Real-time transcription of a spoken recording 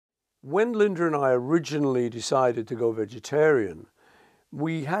When Linda and I originally decided to go vegetarian,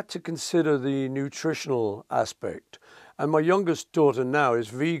 we had to consider the nutritional aspect. And my youngest daughter now is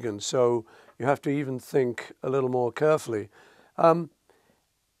vegan, so you have to even think a little more carefully.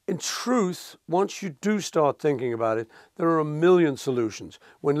 In truth, once you do start thinking about it, there are a million solutions.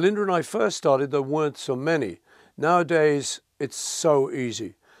 When Linda and I first started, there weren't so many. Nowadays, it's so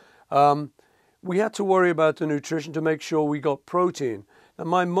easy. We had to worry about the nutrition to make sure we got protein. And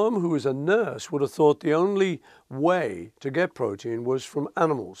my mum, who was a nurse, would have thought the only way to get protein was from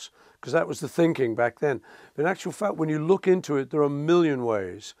animals, because that was the thinking back then. But in actual fact, when you look into it, there are a million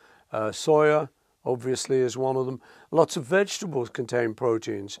ways. Soya, obviously, is one of them. Lots of vegetables contain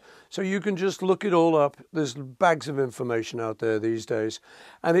proteins. So you can just look it all up. There's bags of information out there these days.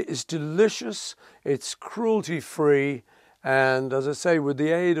 And it is delicious. It's cruelty-free. And as I say, with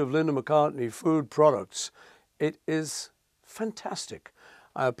the aid of Linda McCartney food products, it is fantastic.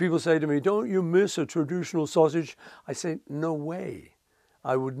 People say to me, don't you miss a traditional sausage? I say, no way.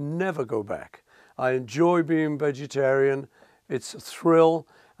 I would never go back. I enjoy being vegetarian. It's a thrill,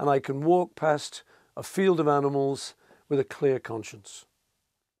 and I can walk past a field of animals with a clear conscience.